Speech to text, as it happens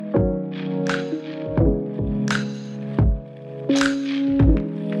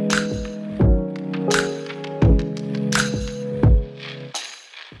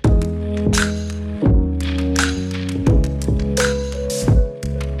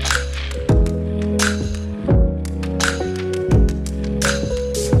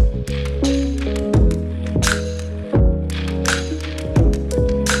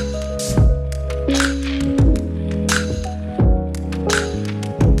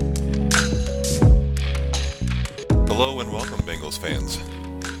Hello and welcome, Bengals fans.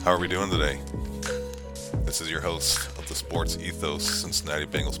 How are we doing today? This is your host of the Sports Ethos Cincinnati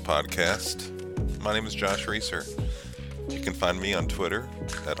Bengals podcast. My name is Josh Reeser. You can find me on Twitter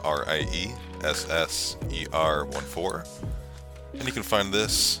at RIESSER14. And you can find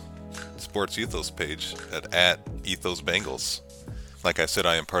this Sports Ethos page at @EthosBengals. Like I said,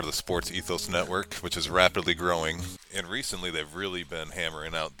 I am part of the Sports Ethos Network, which is rapidly growing. And recently they've really been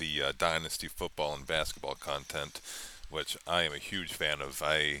hammering out the Dynasty football and basketball content, which I am a huge fan of.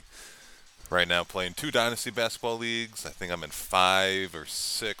 I right now play in 2 Dynasty basketball leagues. I think I'm in 5 or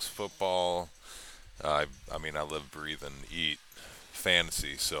 6 football. I live, breathe, and eat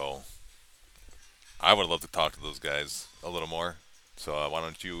fantasy, so I would love to talk to those guys a little more. So why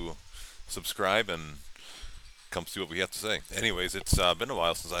don't you subscribe and come see what we have to say. Anyways, it's been a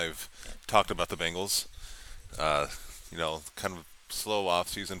while since I've talked about the Bengals. Kind of slow off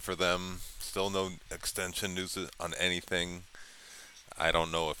season for them. Still no extension news on anything. I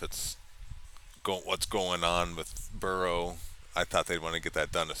don't know if it's what's going on with Burrow. I thought they'd want to get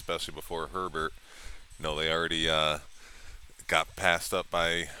that done, especially before Herbert. They already got passed up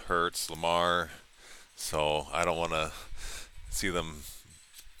by Hurts, Lamar. So I don't want to see them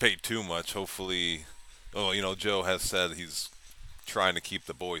pay too much. Hopefully, Joe has said he's trying to keep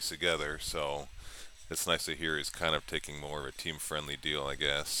the boys together, so it's nice to hear he's kind of taking more of a team-friendly deal, I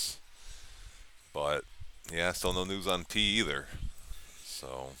guess. But yeah, still no news on T either.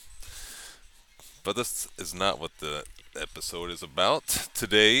 So, but this is not what the episode is about.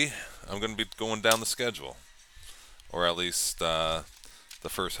 Today, I'm going to be going down the schedule, or at least the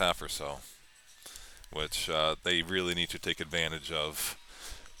first half or so, which they really need to take advantage of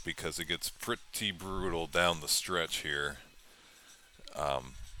because it gets pretty brutal down the stretch here.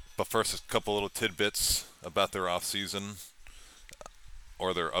 But first, a couple little tidbits about their off season,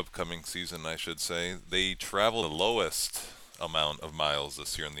 or their upcoming season, I should say. They travel the lowest amount of miles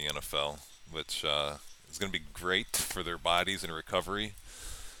this year in the NFL, which is going to be great for their bodies and recovery.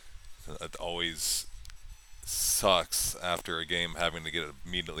 It always sucks after a game having to get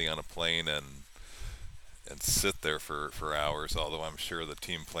immediately on a plane and sit there for hours, although I'm sure the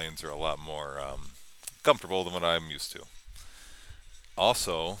team planes are a lot more comfortable than what I'm used to.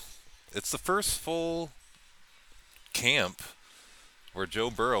 Also, it's the first full camp where Joe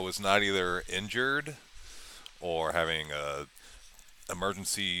Burrow is not either injured or having a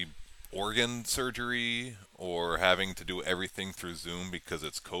emergency organ surgery or having to do everything through Zoom because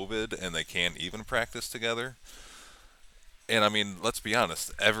it's COVID and they can't even practice together. And I mean, let's be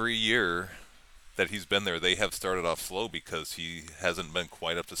honest, every year that he's been there, they have started off slow because he hasn't been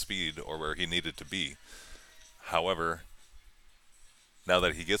quite up to speed or where he needed to be. However, now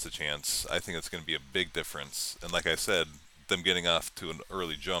that he gets a chance, I think it's going to be a big difference. And like I said, them getting off to an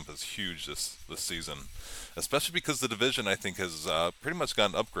early jump is huge this season, especially because the division, I think, has pretty much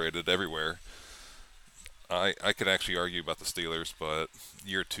gotten upgraded everywhere. I could actually argue about the Steelers, but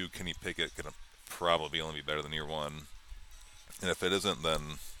year 2, Kenny Pickett going to probably only be better than year 1. And if it isn't,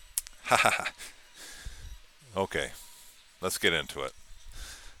 then ha ha ha. Okay, let's get into it.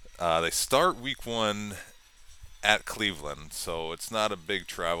 They start week 1 at Cleveland, so it's not a big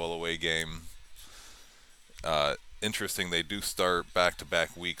travel away game. Interesting, they do start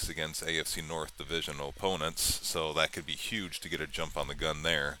back-to-back weeks against AFC North divisional opponents, so that could be huge to get a jump on the gun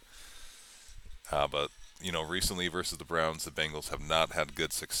there. But recently versus the Browns, the Bengals have not had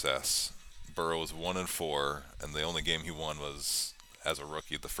good success. Burrow is 1-4, and the only game he won was as a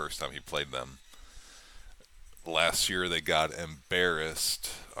rookie the first time he played them. Last year they got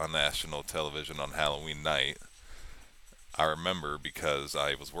embarrassed on national television on Halloween night. I remember because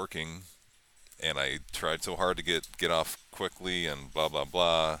I was working and I tried so hard to get off quickly and blah blah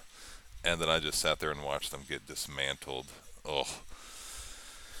blah, and then I just sat there and watched them get dismantled. Ugh.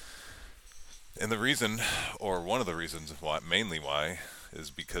 And the reason, or one of the reasons mainly why,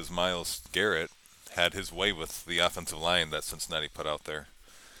 is because Myles Garrett had his way with the offensive line that Cincinnati put out there.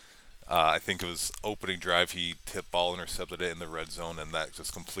 I think it was opening drive, he tipped ball, intercepted it in the red zone, and that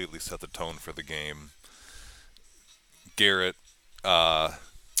just completely set the tone for the game. Garrett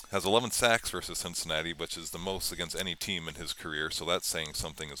has 11 sacks versus Cincinnati, which is the most against any team in his career, so that's saying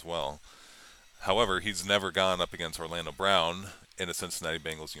something as well. However, he's never gone up against Orlando Brown in a Cincinnati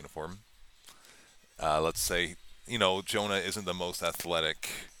Bengals uniform. Let's say, Jonah isn't the most athletic.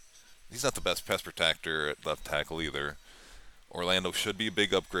 He's not the best pass protector at left tackle either. Orlando should be a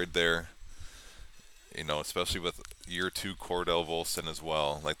big upgrade there, especially with year 2 Cordell Volson as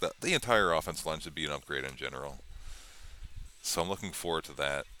well. Like the entire offensive line should be an upgrade in general. So I'm looking forward to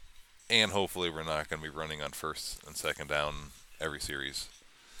that. And hopefully we're not going to be running on first and second down every series.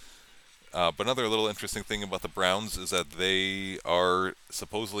 But another little interesting thing about the Browns is that they are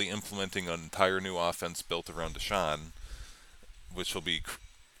supposedly implementing an entire new offense built around Deshaun, which will be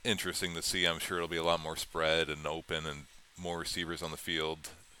interesting to see. I'm sure it'll be a lot more spread and open and more receivers on the field.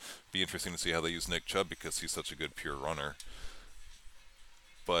 Be interesting to see how they use Nick Chubb because he's such a good pure runner.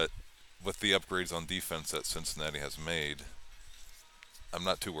 But with the upgrades on defense that Cincinnati has made, I'm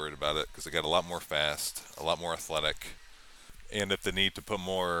not too worried about it because they got a lot more fast, a lot more athletic, and if they need to put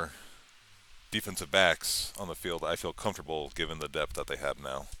more defensive backs on the field, I feel comfortable given the depth that they have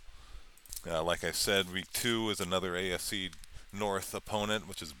now. Like I said, week 2 is another AFC North opponent,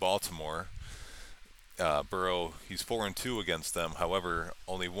 which is Baltimore. Burrow, he's 4-2 against them. However,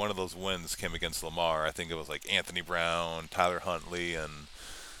 only one of those wins came against Lamar. I think it was like Anthony Brown, Tyler Huntley, and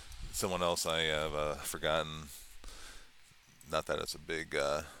someone else I have forgotten. Not that it's a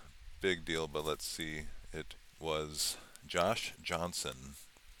big deal, but let's see. It was Josh Johnson,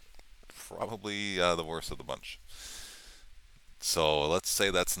 probably the worst of the bunch. So let's say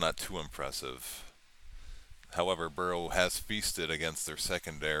that's not too impressive. However, Burrow has feasted against their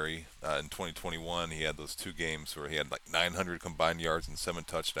secondary. In 2021, he had those 2 games where he had like 900 combined yards and 7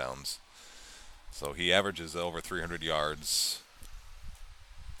 touchdowns. So he averages over 300 yards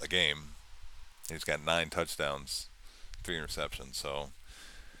a game. And he's got 9 touchdowns, 3 interceptions. So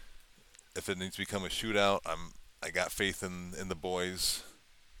if it needs to become a shootout, I got faith in the boys.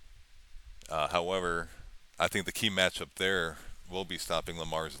 However, I think the key matchup there will be stopping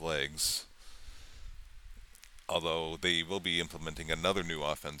Lamar's legs. Although they will be implementing another new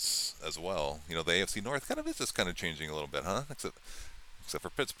offense as well. You know, the AFC North kind of is just kind of changing a little bit, huh? Except for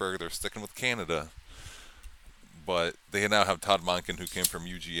Pittsburgh, they're sticking with Canada. But they now have Todd Monken, who came from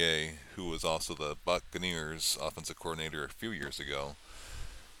UGA, who was also the Buccaneers offensive coordinator a few years ago.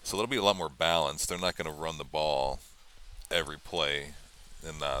 So it'll be a lot more balanced. They're not going to run the ball every play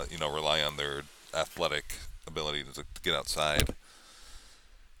and rely on their athletic ability to get outside,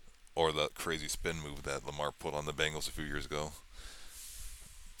 or the crazy spin move that Lamar put on the Bengals a few years ago.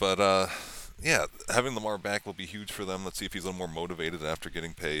 But yeah, having Lamar back will be huge for them. Let's see if he's a little more motivated after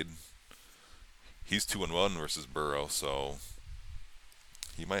getting paid. He's 2-1 versus Burrow, so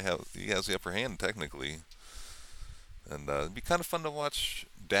he has the upper hand technically. And it'd be kind of fun to watch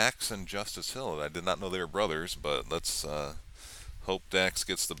Dax and Justice Hill. I did not know they were brothers, but let's hope Dax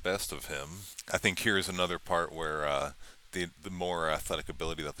gets the best of him. I think here's another part where the more athletic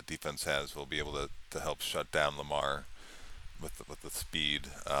ability that the defense has will be able to help shut down Lamar with the speed.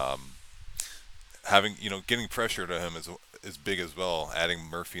 Getting pressure to him is big as well. Adding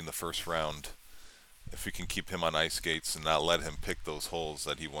Murphy in the first round, if we can keep him on ice skates and not let him pick those holes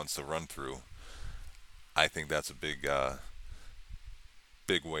that he wants to run through, I think that's a big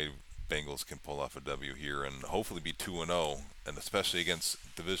way Bengals can pull off a W here and hopefully be 2-0, and especially against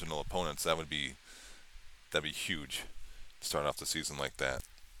divisional opponents, that'd be huge. Start off the season like that.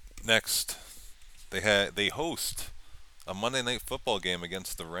 Next, they host a Monday Night Football game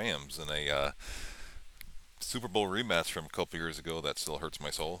against the Rams in a Super Bowl rematch from a couple years ago that still hurts my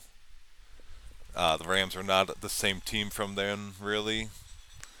soul. The Rams are not the same team from then, really.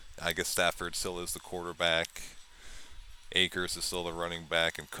 I guess Stafford still is the quarterback. Akers is still the running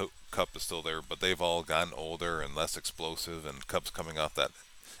back, and Kupp is still there, but they've all gotten older and less explosive, and Kupp's coming off that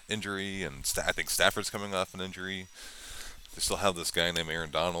injury, and I think Stafford's coming off an injury. They still have this guy named Aaron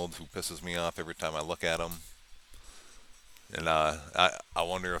Donald who pisses me off every time I look at him. And I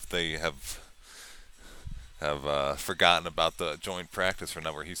wonder if they have forgotten about the joint practice or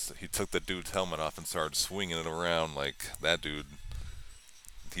not, where he took the dude's helmet off and started swinging it around like that dude.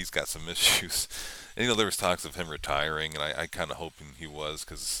 He's got some issues. And there was talks of him retiring, and I kind of hoping he was,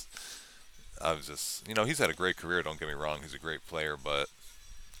 because I was just, he's had a great career, don't get me wrong. He's a great player, but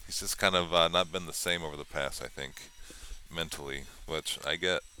he's just kind of not been the same over the past, I think, mentally, which I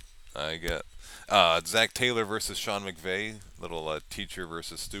get. Zach Taylor versus Sean McVay, little teacher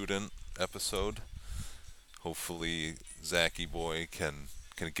versus student episode. Hopefully, Zachy boy can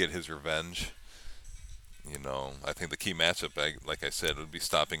get his revenge. I think the key matchup, like I said, would be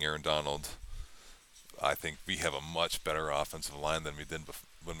stopping Aaron Donald. I think we have a much better offensive line than we did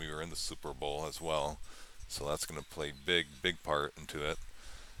when we were in the Super Bowl as well. So that's going to play big part into it.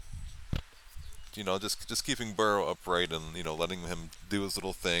 Just keeping Burrow upright and letting him do his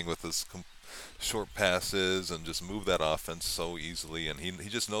little thing with his short passes and just move that offense so easily. And he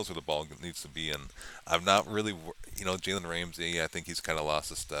just knows where the ball needs to be. And I'm not really, Jalen Ramsey, I think he's kind of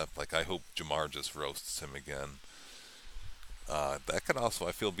lost a step. Like, I hope Jamar just roasts him again. That could also,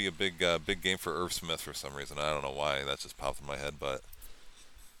 I feel, be a big game for Irv Smith for some reason. I don't know why. That just popped in my head, but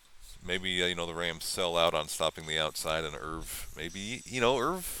maybe the Rams sell out on stopping the outside, and Irv, maybe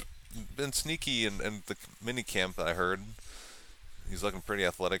Irv been sneaky in the mini camp I heard. He's looking pretty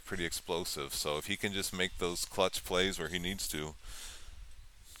athletic, pretty explosive. So if he can just make those clutch plays where he needs to,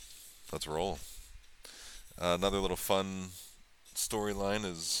 let's roll. Another little fun storyline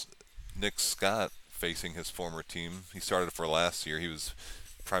is Nick Scott facing his former team. He started for last year. He was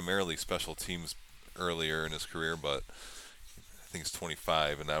primarily special teams earlier in his career, but I think he's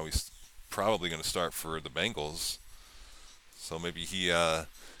 25, and now he's probably going to start for the Bengals. So maybe he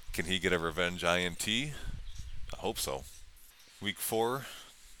can he get a revenge INT? I hope so. Week 4,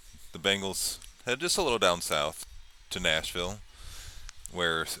 the Bengals head just a little down south to Nashville,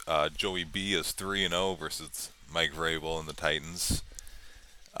 where Joey B is 3-0 versus Mike Vrabel and the Titans.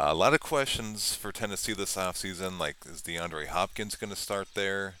 A lot of questions for Tennessee this offseason, like is DeAndre Hopkins going to start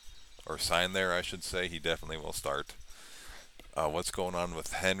there, or sign there, I should say. He definitely will start. What's going on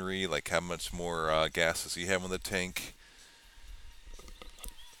with Henry? Like, how much more gas does he have in the tank?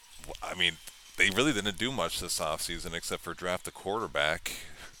 I mean, they really didn't do much this offseason except for draft a quarterback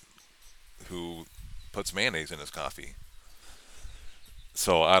who puts mayonnaise in his coffee.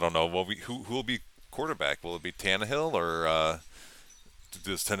 So I don't know. Who will be quarterback? Will it be Tannehill, or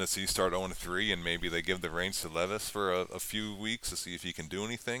does Tennessee start 0-3 and maybe they give the reins to Levis for a few weeks to see if he can do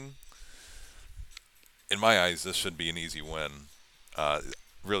anything? In my eyes, this should be an easy win. Uh,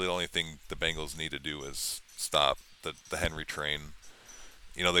 really, the only thing the Bengals need to do is stop the Henry train.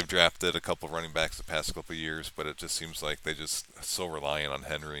 You know, they've drafted a couple running backs the past couple of years, but it just seems like they just so reliant on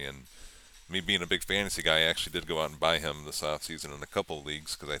Henry. And me being a big fantasy guy, I actually did go out and buy him this offseason in a couple of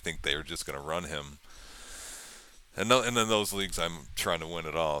leagues because I think they are just going to run him. And, no, and in those leagues, I'm trying to win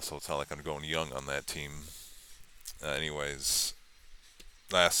it all, so it's not like I'm going young on that team. Anyways,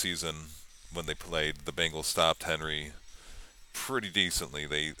 last season when they played, the Bengals stopped Henry pretty decently.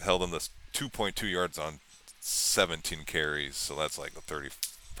 They held him to 2.2 yards on 17 carries, so that's like 30,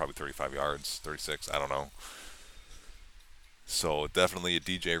 probably 35 yards, 36, I don't know. So definitely a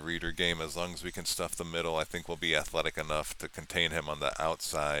DJ Reader game. As long as we can stuff the middle, I think we'll be athletic enough to contain him on the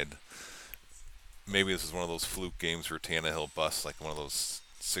outside. Maybe this is one of those fluke games where Tannehill busts like one of those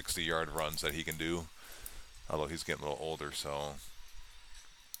 60-yard runs that he can do. Although he's getting a little older, so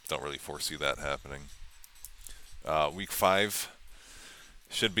don't really foresee that happening. Week 5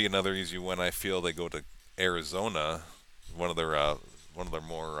 should be another easy win. I feel they go to Arizona, one of their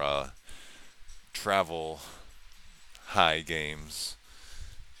more travel high games.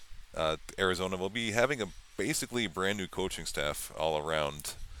 Arizona will be having a basically brand new coaching staff all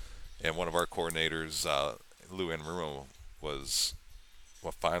around, and one of our coordinators, Lou Anarumo, was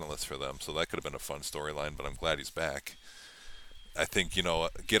a finalist for them, so that could have been a fun storyline. But I'm glad he's back. I think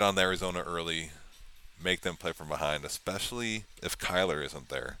get on Arizona early, make them play from behind, especially if Kyler isn't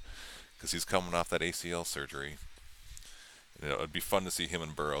there, because he's coming off that ACL surgery. It'd be fun to see him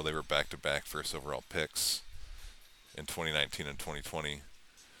and Burrow. They were back-to-back first overall picks in 2019 and 2020.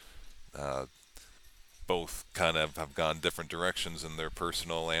 Uh, Both kind of have gone different directions in their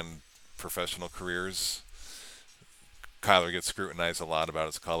personal and professional careers. Kyler gets scrutinized a lot about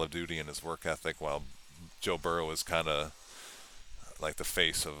his Call of Duty and his work ethic, while Joe Burrow is kind of like the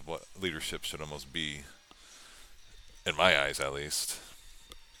face of what leadership should almost be, in my eyes at least.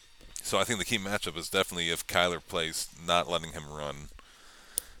 So I think the key matchup is definitely if Kyler plays, not letting him run.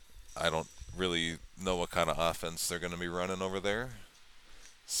 I don't really know what kind of offense they're going to be running over there.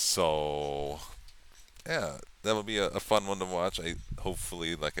 So, yeah, that would be a fun one to watch.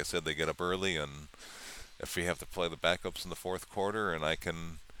 Hopefully, like I said, they get up early, and if we have to play the backups in the fourth quarter and I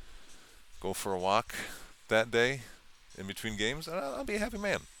can go for a walk that day in between games, I'll be a happy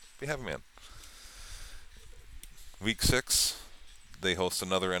man. Be a happy man. Week 6, they host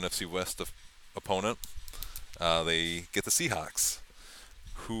another NFC West opponent. They get the Seahawks,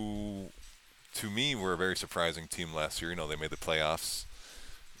 who, to me, were a very surprising team last year. They made the playoffs.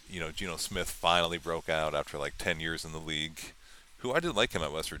 Geno Smith finally broke out after like 10 years in the league. Who I did like him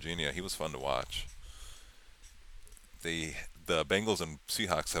at West Virginia. He was fun to watch. The Bengals and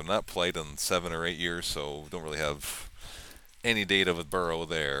Seahawks have not played in 7 or 8 years, so don't really have any data with Burrow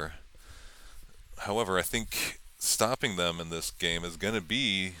there. However, I think stopping them in this game is going to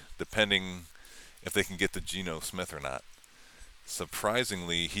be depending if they can get to Geno Smith or not.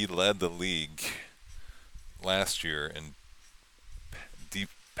 Surprisingly, he led the league last year in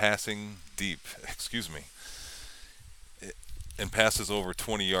passing deep, in passes over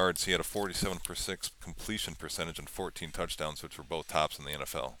 20 yards. He had a 47% completion percentage and 14 touchdowns, which were both tops in the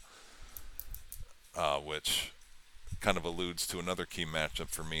NFL, which kind of alludes to another key matchup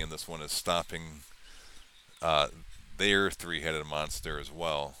for me, and this one is stopping their three-headed monster as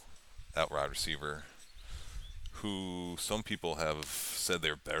well, at wide receiver, who some people have said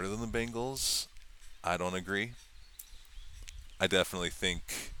they're better than the Bengals. I don't agree. I definitely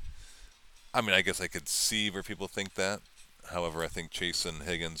think. I mean, I guess I could see where people think that. However, I think Chase and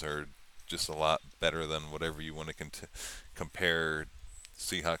Higgins are just a lot better than whatever you want to compare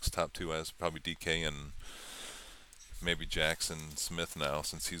Seahawks top two as. Probably DK and maybe Jackson Smith now,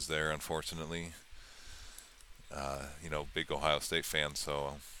 since he's there, unfortunately. Big Ohio State fan,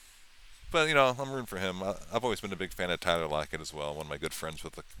 so. But, I'm rooting for him. I've always been a big fan of Tyler Lockett as well. One of my good friends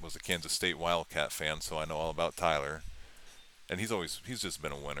was a Kansas State Wildcat fan, so I know all about Tyler. And he's just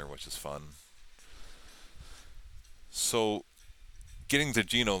been a winner, which is fun. So, getting to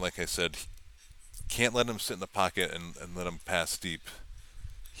Geno, like I said, can't let him sit in the pocket and let him pass deep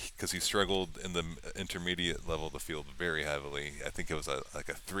because he struggled in the intermediate level of the field very heavily. I think it was like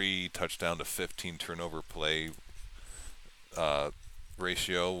a 3 touchdown to 15 turnover play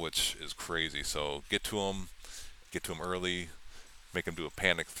ratio, which is crazy. So get to him early, make him do a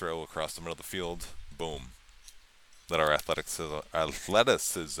panic throw across the middle of the field. Boom. Let our athleticism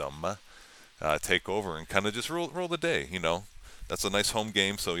take over and kind of just roll the day. That's a nice home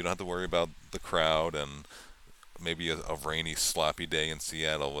game, so you don't have to worry about the crowd and maybe a rainy, sloppy day in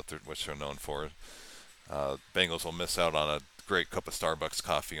Seattle, which they're known for. Bengals will miss out on a great cup of Starbucks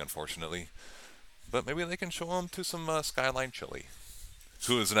coffee, unfortunately. But maybe they can show them to some Skyline Chili,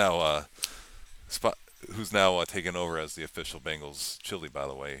 who is now taken over as the official Bengals chili, by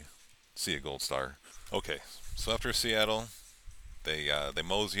the way. See a gold star. Okay, so after Seattle, they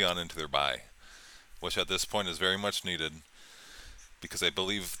mosey on into their bye, which at this point is very much needed because I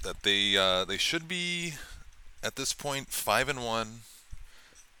believe that they should be at this point 5-1,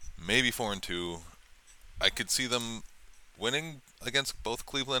 maybe 4-2. I could see them winning against both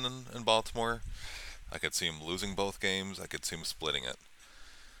Cleveland and Baltimore. I could see them losing both games. I could see them splitting it.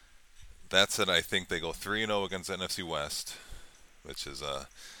 That said, I think they go 3-0 against the NFC West, which is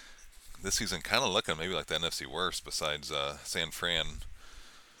this season kind of looking maybe like the NFC worst besides San Fran.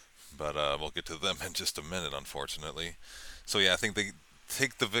 But we'll get to them in just a minute, unfortunately. So yeah, I think they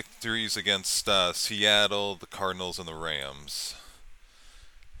take the victories against Seattle, the Cardinals, and the Rams.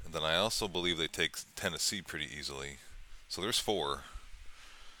 And then I also believe they take Tennessee pretty easily. So there's 4.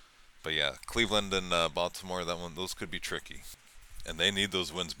 But yeah, Cleveland and Baltimore, those could be tricky. And they need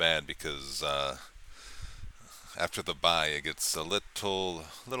those wins bad because after the bye, it gets a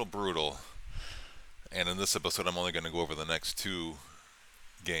little brutal. And in this episode, I'm only going to go over the next 2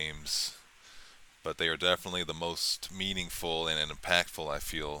 games. But they are definitely the most meaningful and impactful, I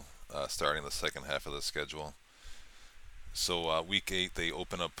feel, starting the second half of the schedule. So week 8, they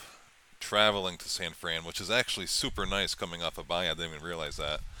open up traveling to San Fran, which is actually super nice coming off a bye. I didn't even realize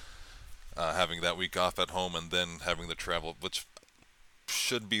that. Having that week off at home and then having the travel, which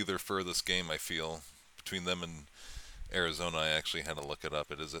should be their furthest game, I feel. Between them and Arizona, I actually had to look it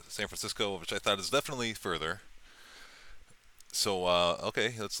up. It is San Francisco, which I thought is definitely further. So,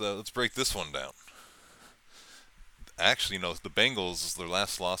 okay, let's break this one down. Actually, the Bengals, their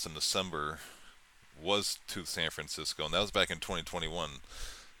last loss in December was to San Francisco, and that was back in 2021.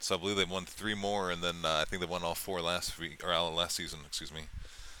 So I believe they won 3 more, and then I think they won all 4 last season. Excuse me.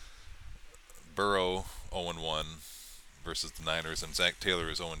 Burrow 0-1 versus the Niners, and Zach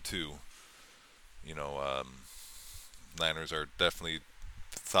Taylor is 0-2. Niners are definitely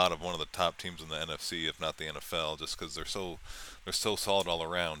thought of one of the top teams in the NFC, if not the NFL, just because they're so solid all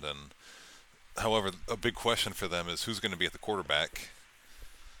around. And however, a big question for them is who's going to be at the quarterback.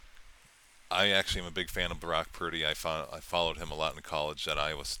 I actually am a big fan of Brock Purdy. I followed him a lot in college at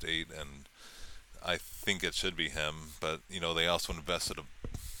Iowa State, and I think it should be him. But they also invested a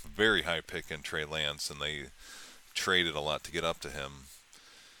very high pick in Trey Lance, and they traded a lot to get up to him.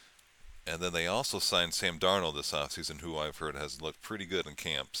 And then they also signed Sam Darnold this offseason, who I've heard has looked pretty good in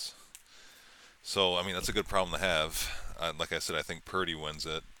camps. So, I mean, that's a good problem to have. Like I said, I think Purdy wins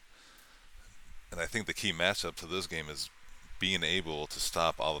it. And I think the key matchup to this game is being able to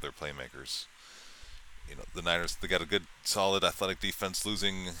stop all of their playmakers. The Niners, they got a good, solid, athletic defense.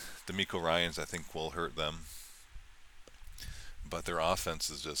 Losing DeMeco Ryans, I think, will hurt them. But their offense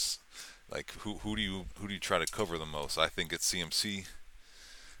is just like who do you try to cover the most? I think it's CMC.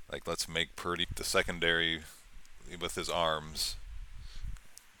 Like, let's make Purdy the secondary with his arms.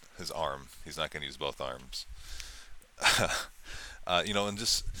 His arm. He's not going to use both arms. And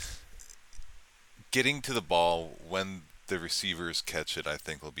just getting to the ball when the receivers catch it, I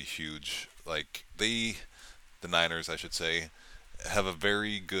think will be huge. Like, the Niners, I should say, have a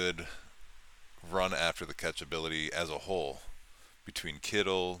very good run after the catch ability as a whole. Between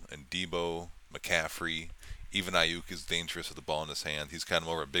Kittle and Debo, McCaffrey, even Ayuk is dangerous with the ball in his hand. He's kind of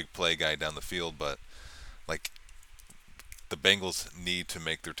more of a big play guy down the field, but like the Bengals need to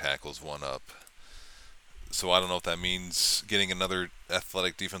make their tackles one up. So I don't know if that means getting another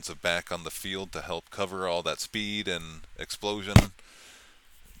athletic defensive back on the field to help cover all that speed and explosion.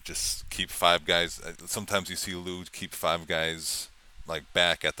 Just keep 5 guys. Sometimes you see Lou keep 5 guys like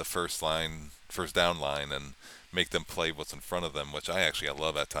back at the first down line, and make them play what's in front of them, which I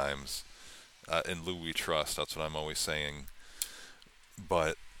love at times. In Lou we trust. That's what I'm always saying.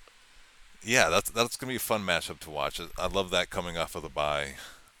 But yeah, that's gonna be a fun matchup to watch. I love that coming off of the bye,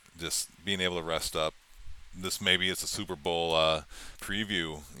 just being able to rest up. This maybe it's a Super Bowl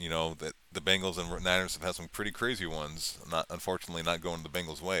preview. That the Bengals and Niners have had some pretty crazy ones. Unfortunately, not going the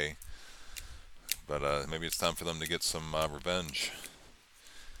Bengals' way. But maybe it's time for them to get some revenge.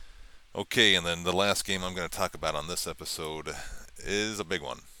 Okay, and then the last game I'm going to talk about on this episode is a big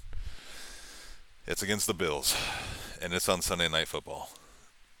one. It's against the Bills, and it's on Sunday Night Football.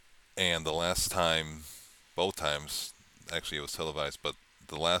 And the last time, both times, actually it was televised, but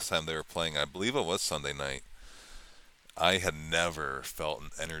the last time they were playing, I believe it was Sunday night, I had never felt an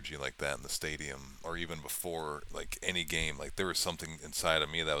energy like that in the stadium, or even before, like, any game. Like, there was something inside of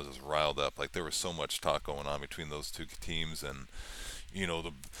me that was just riled up. Like, there was so much talk going on between those two teams, and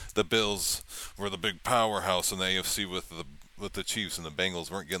the Bills were the big powerhouse in the AFC with the Chiefs, and the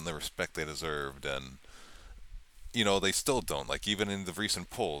Bengals weren't getting the respect they deserved, and they still don't. Like, even in the recent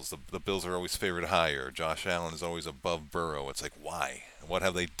polls, the Bills are always favored higher. Josh Allen is always above Burrow. It's like, why? What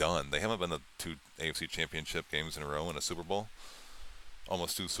have they done? They haven't been to 2 AFC championship games in a row and a Super Bowl.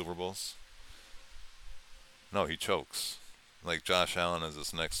 Almost 2 Super Bowls. No, he chokes. Like, Josh Allen is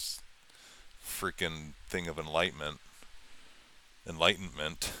this next freaking thing of enlightenment. And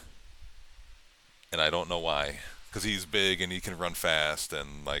I don't know why. Because he's big and he can run fast.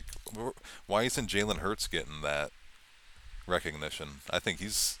 And, like, why isn't Jalen Hurts getting that recognition? I think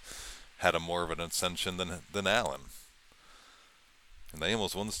he's had more of an ascension than Allen. And they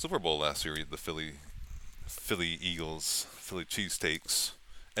almost won the Super Bowl last year, the Philly Eagles, Philly cheesesteaks.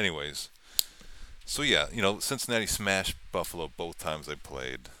 Anyways, so yeah, Cincinnati smashed Buffalo both times they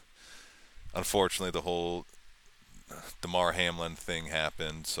played. Unfortunately, the whole Damar Hamlin thing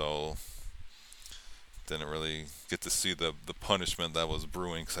happened, so didn't really get to see the punishment that was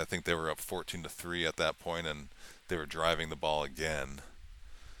brewing, because I think they were up 14-3 at that point, and they were driving the ball again.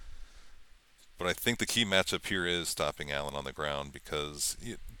 But I think the key matchup here is stopping Allen on the ground, because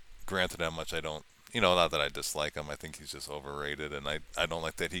granted how much I don't, not that I dislike him, I think he's just overrated, and I don't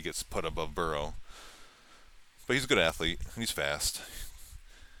like that he gets put above Burrow. But he's a good athlete, and he's fast.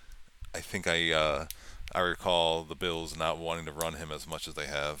 I think I recall the Bills not wanting to run him as much as they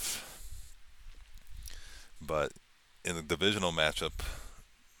have. But in the divisional matchup,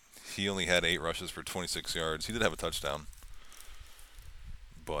 he only had 8 rushes for 26 yards. He did have a touchdown.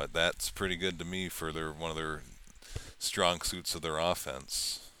 But that's pretty good to me for one of their strong suits of their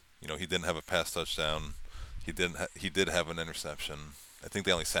offense. He didn't have a pass touchdown. He did have an interception. I think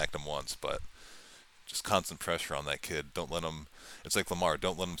they only sacked him once, but just constant pressure on that kid. Don't let him. It's like Lamar.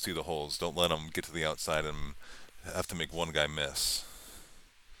 Don't let him see the holes. Don't let him get to the outside and have to make one guy miss.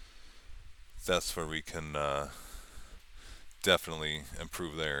 That's where we can definitely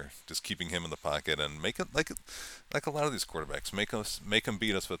improve there. Just keeping him in the pocket and make it like a lot of these quarterbacks. Make them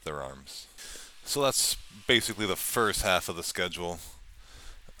beat us with their arms. So that's basically the first half of the schedule.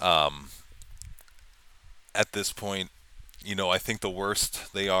 At this point, I think the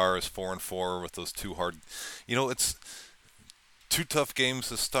worst they are is 4-4 with those 2 hard. It's 2 tough games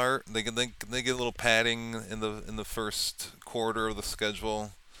to start. They get a little padding in the first quarter of the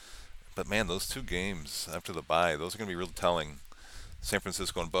schedule. But man, those 2 games after the bye, those are going to be real telling. San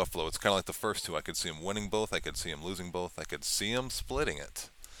Francisco and Buffalo, it's kind of like the first 2. I could see them winning both. I could see them losing both. I could see them splitting it.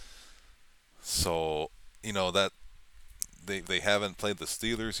 So, that they haven't played the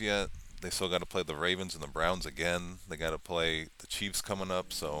Steelers yet. They still got to play the Ravens and the Browns again. They got to play the Chiefs coming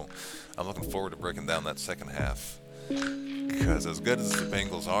up. So I'm looking forward to breaking down that second half. Because as good as the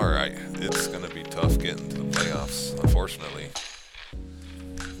Bengals are, it's going to be tough getting to the playoffs, unfortunately.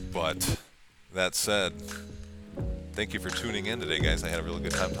 But that said, thank you for tuning in today, guys. I had a really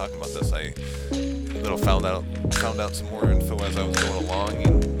good time talking about this. I found out some more info as I was going along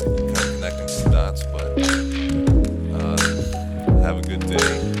and kind of connecting some dots. But have a good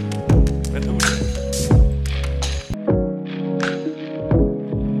day.